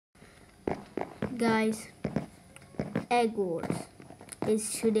Guys, Egg Wars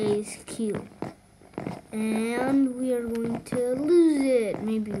is today's cue. And we are going to lose it.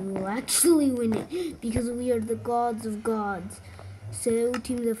 Maybe we'll actually win it because we are the gods of gods. So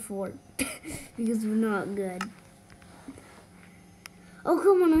team the fort because we're not good. Oh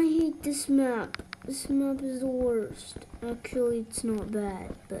come on, I hate this map. This map is the worst. Actually, it's not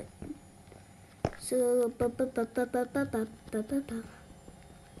bad, but so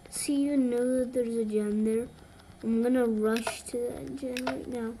see, you know that there's a gem there. I'm gonna rush to that gem right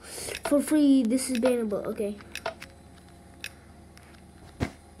now for free. This is bannable. Okay.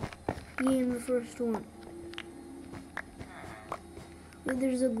 Game the first one. Wait,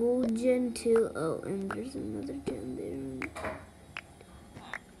 there's a gold gem too. Oh, and there's another gem there.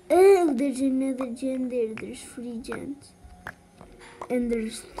 Oh, there's another gem there. There's 3 gems. And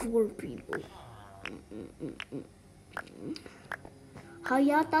there's 4 people.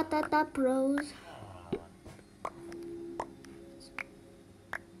 Hiya ta pros.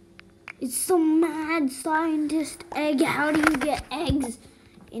 It's the mad scientist egg. How do you get eggs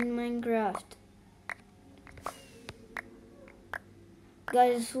in Minecraft?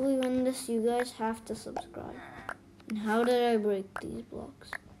 Guys, if we win this, you guys have to subscribe. And how did I break these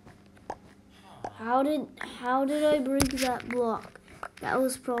blocks? How did I break that block? That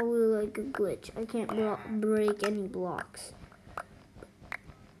was probably like a glitch. I can't break any blocks.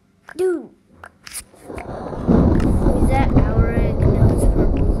 Dude! Is that our egg? No, it's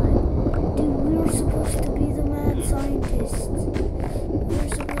Purple's egg. Dude, we were supposed to be the mad scientists. We were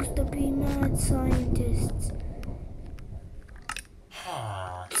supposed to be mad scientists.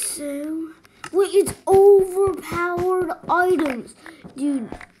 So, wait, it's overpowered items. Dude,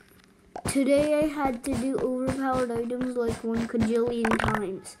 today I had to do overpowered items like 1 kajillion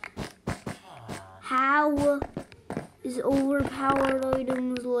times. How is overpowered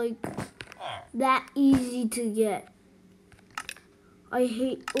items like that easy to get? I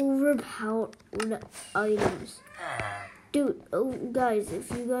hate overpowered items. Dude, oh, guys, if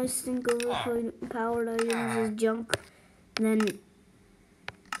you guys think overpowered items is junk, then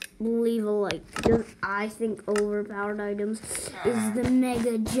leave a like. Because I think overpowered items is the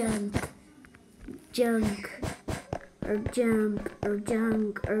mega junk. Junk. Or junk. Or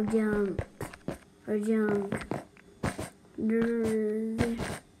junk. Or junk. Or junk.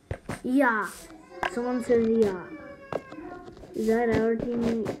 Yeah. Someone says yeah. Is that our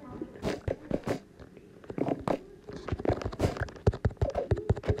teammate?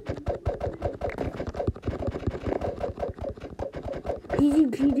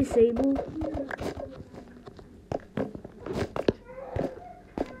 PvP disabled?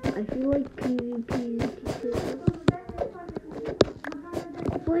 I feel like PvP is disabled.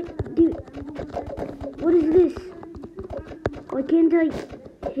 What? Dude. What is this? Why can't I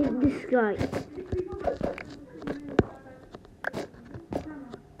hit this guy?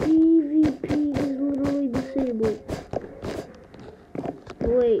 PvP is literally disabled.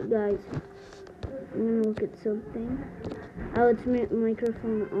 Wait, guys. I'm gonna look at something. Oh, it's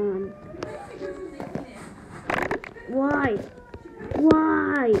microphone on. Why?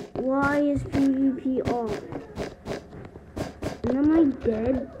 Why? Why is PvP off? And am I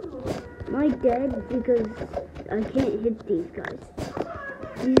dead? Am I dead because I can't hit these guys?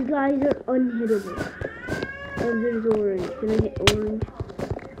 These guys are unhittable. Oh, there's orange. Can I hit orange?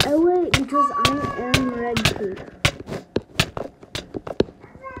 Oh wait, because I am red too.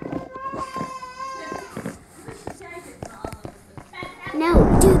 No,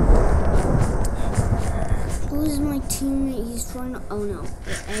 dude. Who's my teammate? He's trying to. Oh no,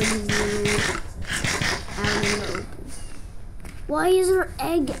 the egg is literally out in the open. Why is her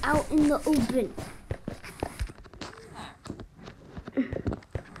egg out in the open?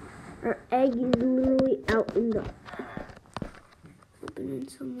 Her egg is literally out in the open, and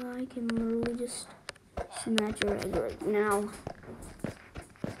somehow I can literally just snatch her egg right now.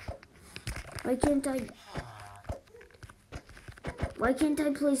 Why can't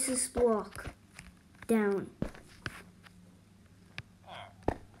I place this block down?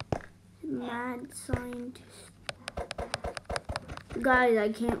 Mad scientist. Guys, I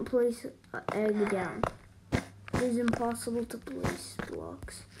can't place an egg down. It is impossible to place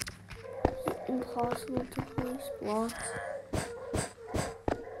blocks. It's impossible to place blocks.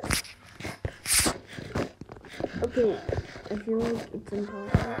 Okay, I feel like it's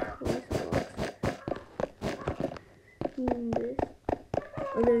impossible to place blocks. This.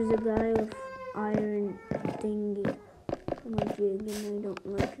 Oh, there's a guy with iron thingy on my jig, and I don't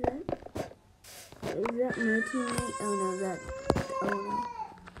like that. Is that my teammate? Oh no, oh no.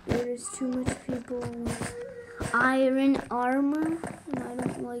 There's too much people with iron armor, and I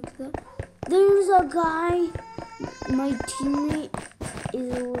don't like that. There's a guy, my teammate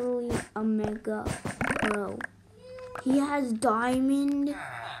is literally a mega pro. He has diamond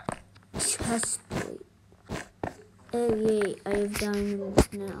chestplate. Oh yay, I have diamonds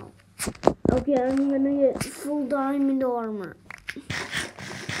now. Okay, I'm gonna get full diamond armor.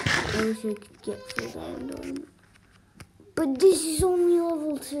 I wish I could get full diamond armor. But this is only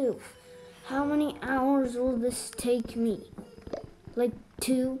level 2. How many hours will this take me? Like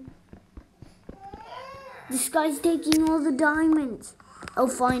 2? This guy's taking all the diamonds. Oh,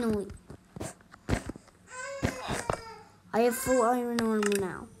 finally. I have full iron armor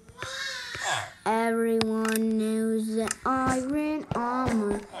now. Everyone knows that iron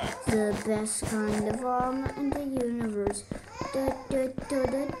armor is the best kind of armor in the universe.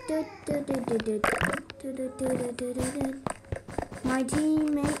 My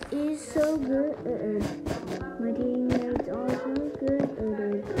teammate is so good. My teammates are so good.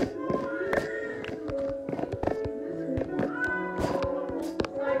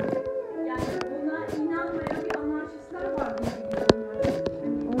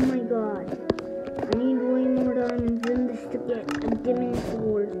 Oh my god. I need way more diamonds than this to get a diamond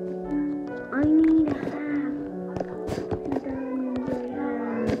sword. I need half the diamonds I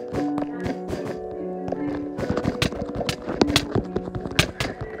have.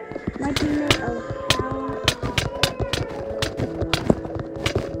 My teammate, oh, power.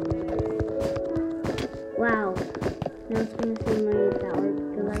 Wow. Now it's gonna see my power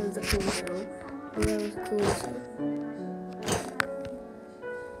because I was closer. Because I was closer.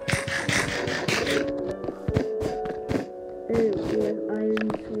 Oh, yes, iron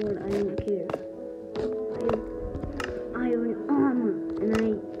sword, I don't care. I have iron armor, and I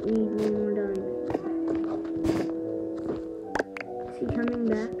need one more diamond. Is he coming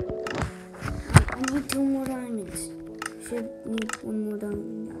back? I need 2 more diamonds. Should need 1 more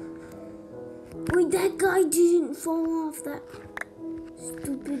diamond. Wait, that guy didn't fall off that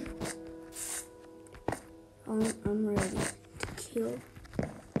stupid. I'm ready to kill.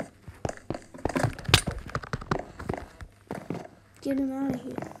 Get him out of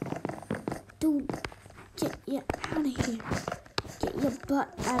here. Dude, get you out of here. Get your butt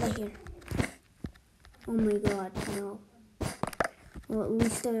out of here. Oh my god, no. Well, at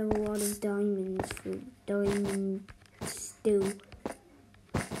least I have a lot of diamonds for diamond stew.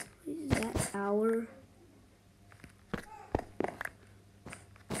 Is that hour?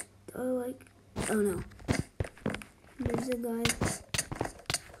 Oh no. There's a guy.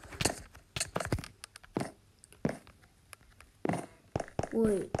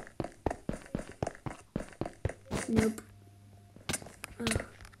 Wait. Nope.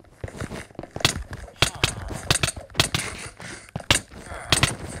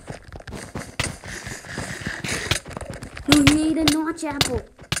 You need a notch apple.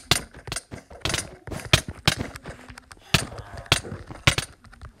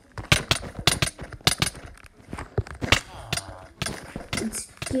 It's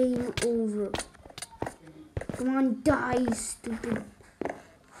game over. Come on, die, stupid.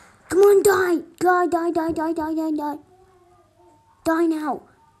 Come on, die! Die. Die now.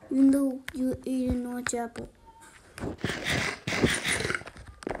 Even though you ate a notch apple.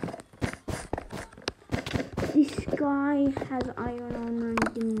 This guy has iron armor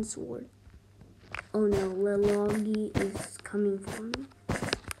and demon sword. Oh no, Leloggy is coming for me.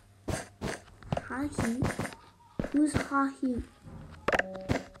 Hahi? Who's Hahi?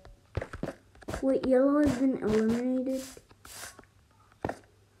 Wait, yellow has been eliminated?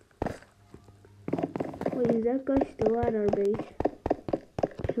 Wait, is that guy still at our base?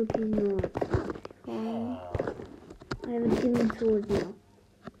 I hope he's not. I have a demon sword now.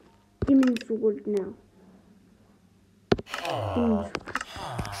 Demon sword now. Demon sword.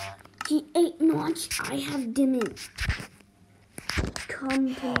 He ate notch. I have demon.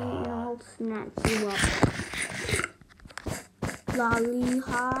 Come to me and I'll snatch you up.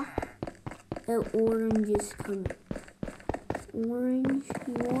 Laliha. The orange is coming. Orange,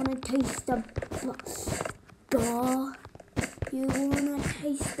 you wanna taste the bar? You wanna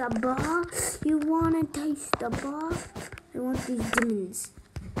taste the bar? You wanna taste the bar? I want these demons.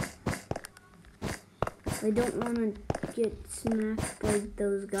 I don't wanna get smacked by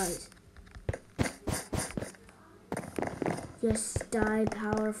those guys. Yes, die,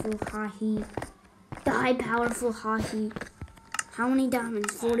 powerful Hahi. Die, powerful Hahi. How many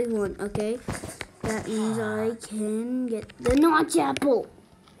diamonds? 41, okay. That means I can get the notch apple.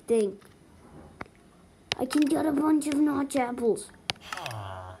 I think. I can get a bunch of notch apples.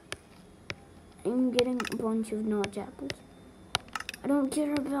 I'm getting a bunch of notch apples. I don't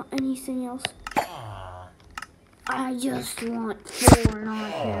care about anything else. I just want 4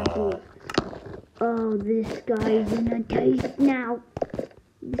 notch apples. Oh, this guy's gonna taste now.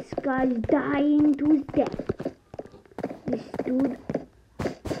 This guy's dying to his death. This dude.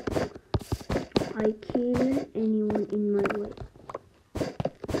 I kill anyone in my way.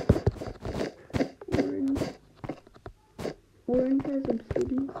 Orange has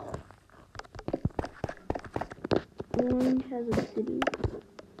obsidian. Orange has obsidian.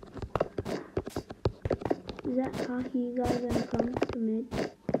 Is that how he guys gonna come to mid?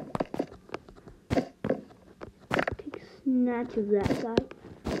 Take a snatch of that guy.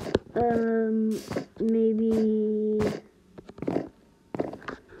 Maybe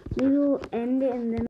we'll end it and then